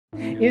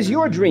Is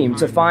your dream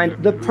to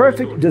find the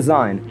perfect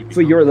design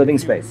for your living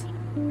space?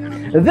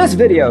 This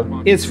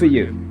video is for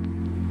you.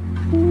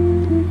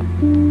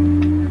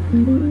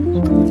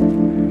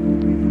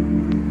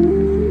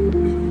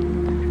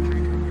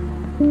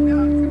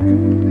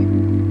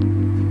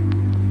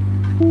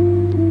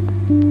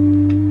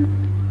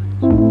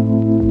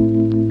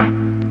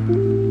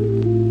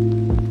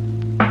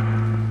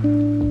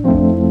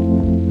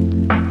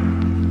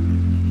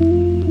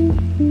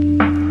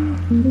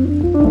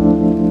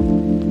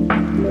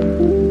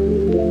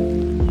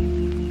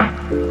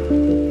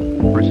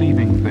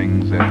 Perceiving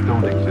things that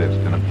don't exist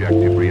in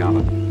objective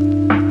reality.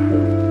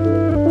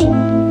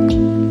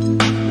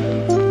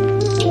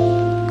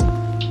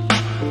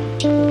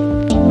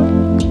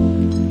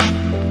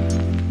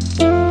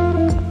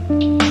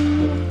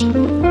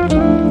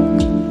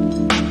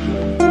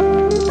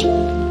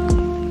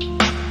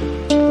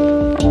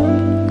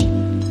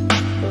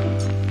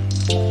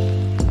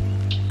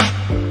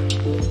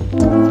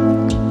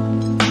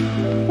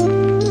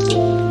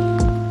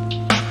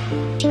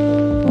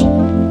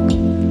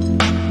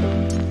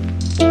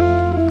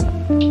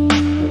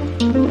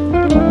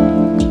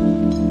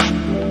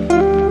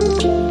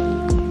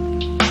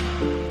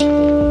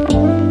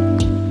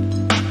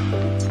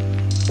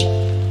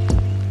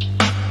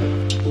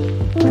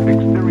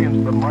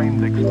 Experience the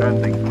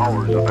mind-expanding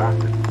powers of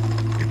acid.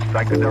 It's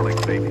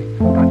psychedelic, baby.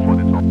 That's what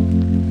it's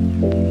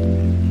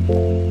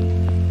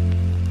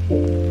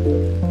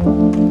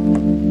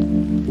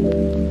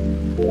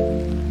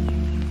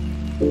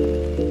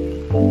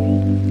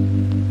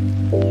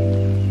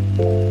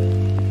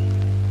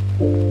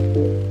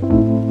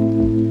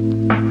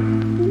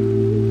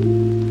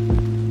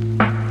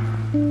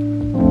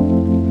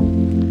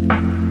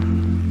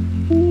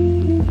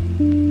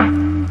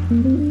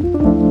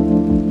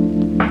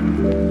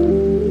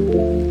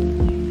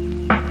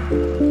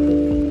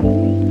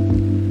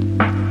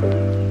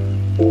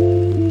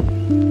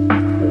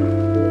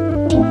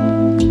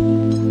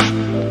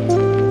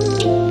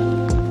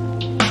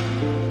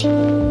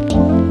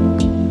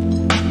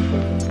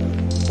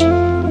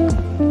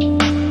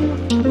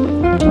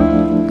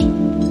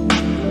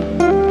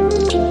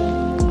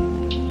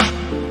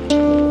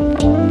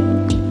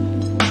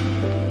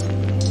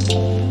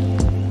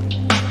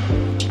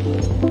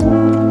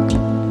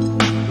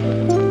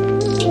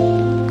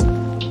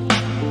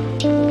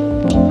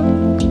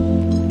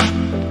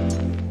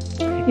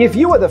If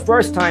you are the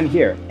first time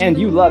here and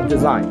you love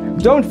design,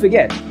 don't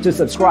forget to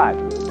subscribe.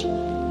 His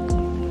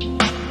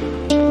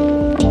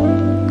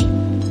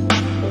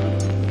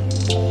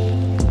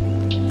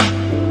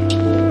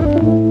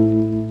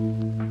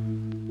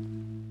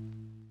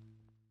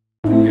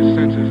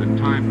senses and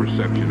time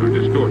perception are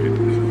distorted.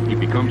 He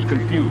becomes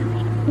confused,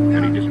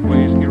 and he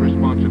displays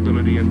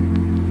irresponsibility and...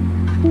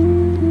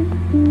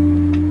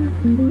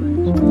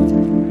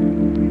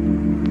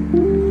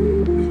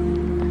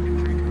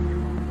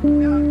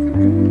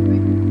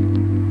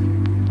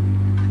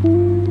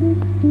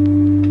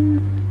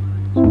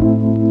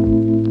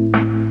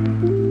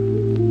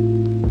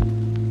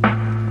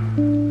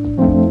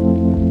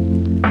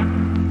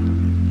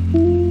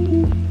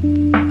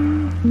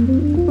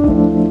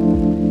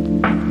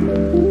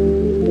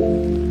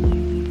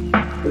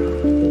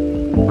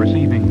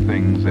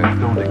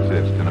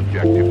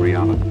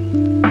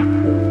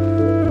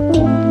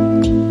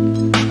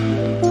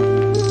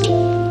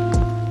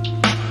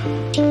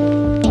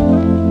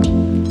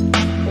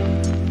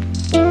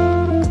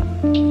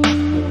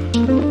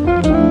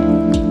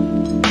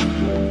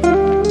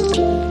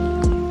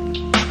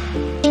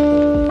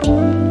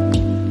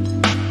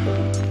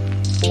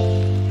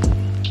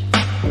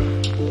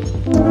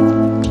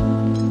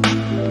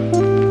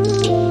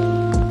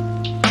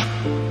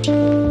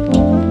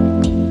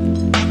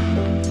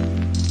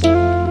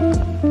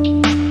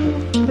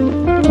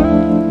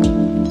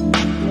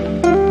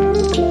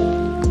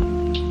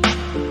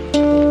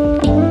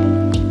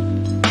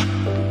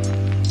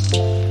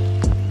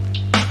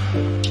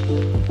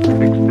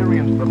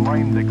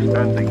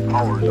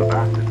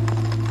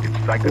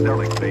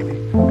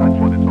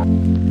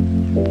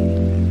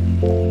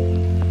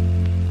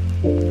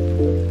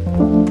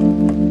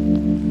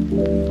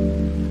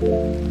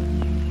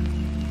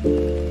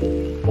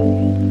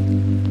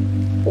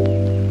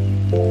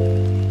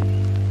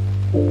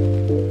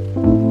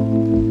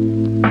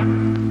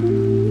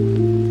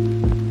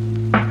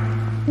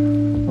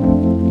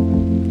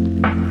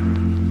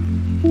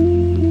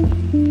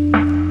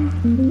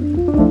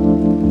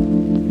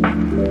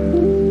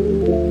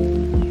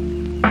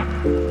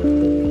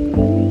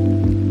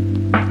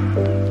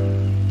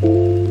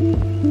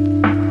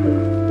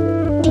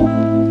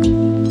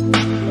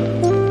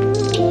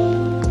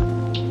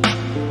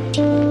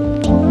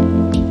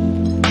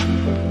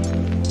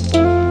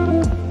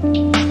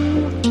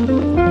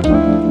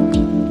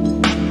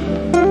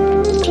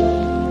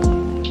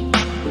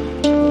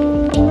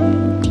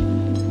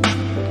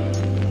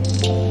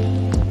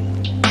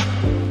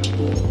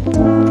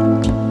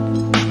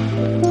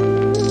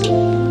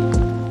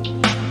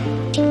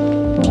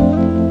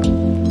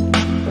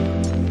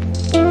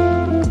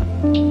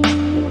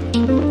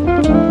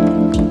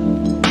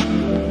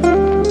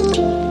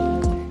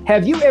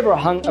 Have you ever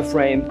hung a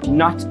frame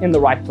not in the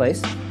right place?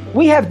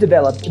 We have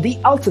developed the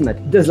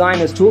ultimate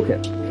designer's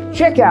toolkit.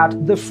 Check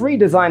out the free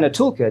designer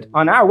toolkit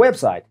on our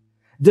website,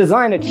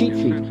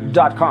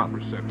 designercheatsheet.com.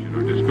 Perception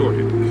are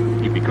distorted.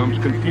 He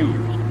becomes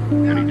confused,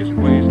 and he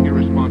displays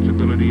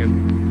irresponsibility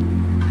and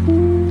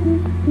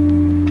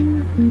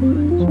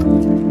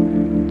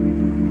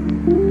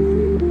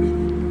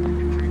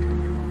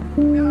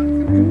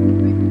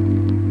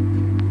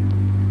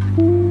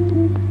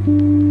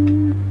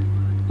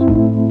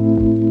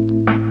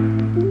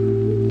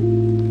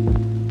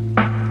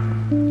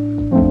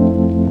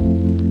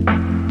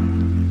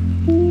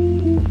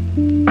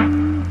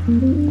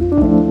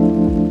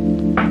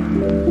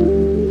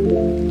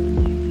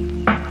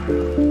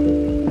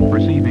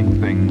perceiving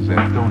things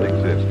that don't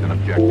exist in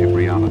objective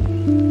reality.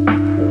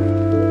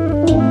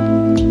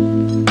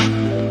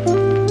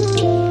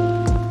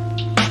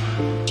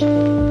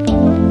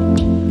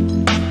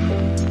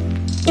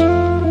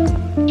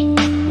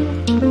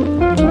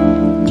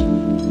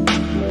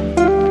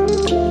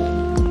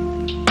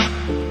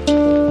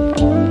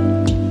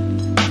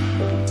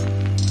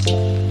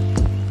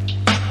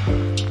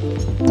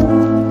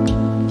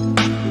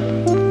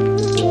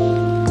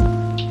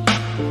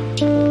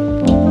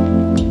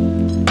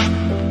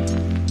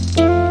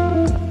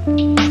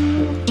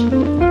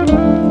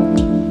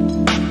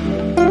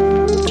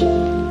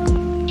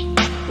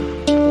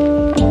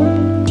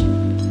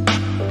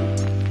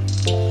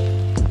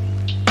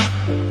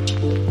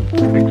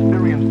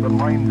 Experience the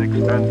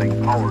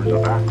mind-expanding powers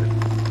of acid.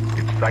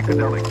 It's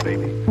psychedelic,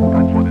 baby.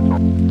 That's what it's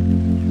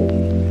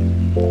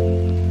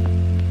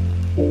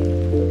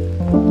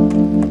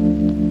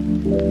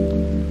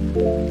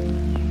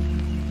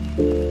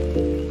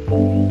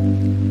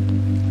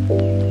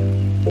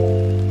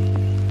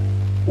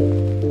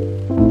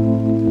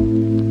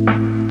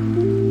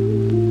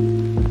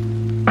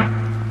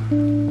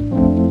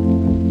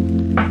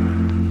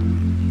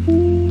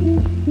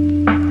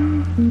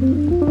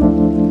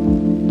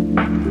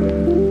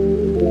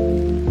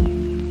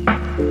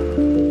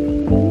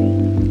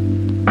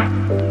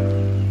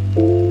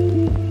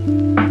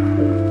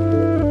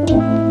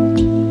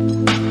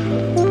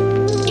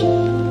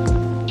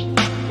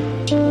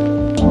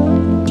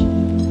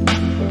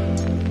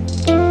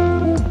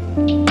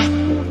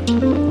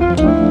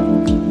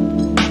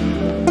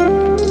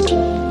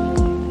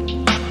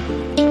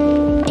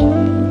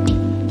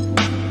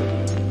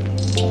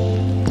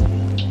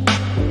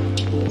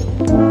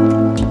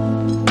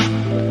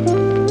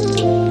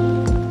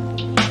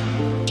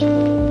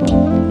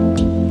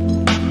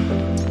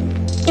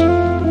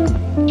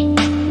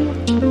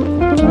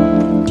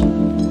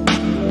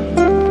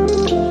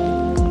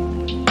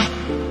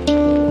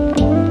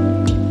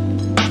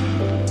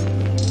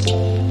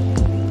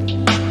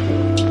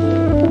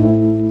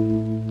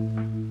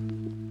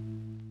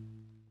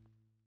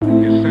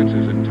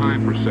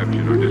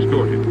perception are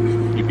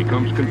distorted. He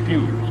becomes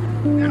confused,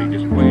 and he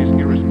displays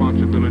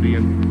irresponsibility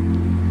and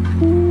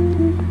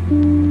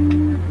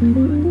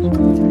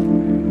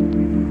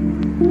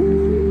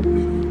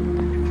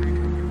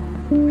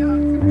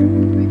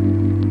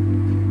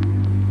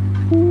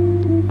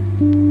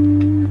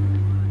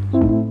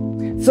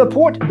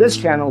Support this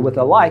channel with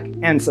a like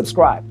and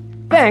subscribe.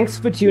 Thanks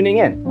for tuning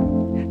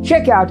in.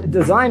 Check out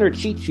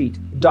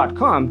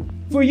designercheatsheet.com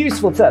for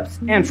useful tips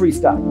and free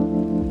stuff.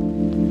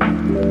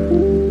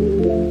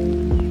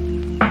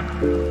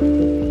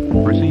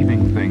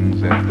 perceiving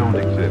things that don't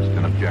exist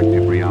in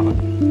objective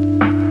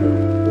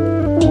reality.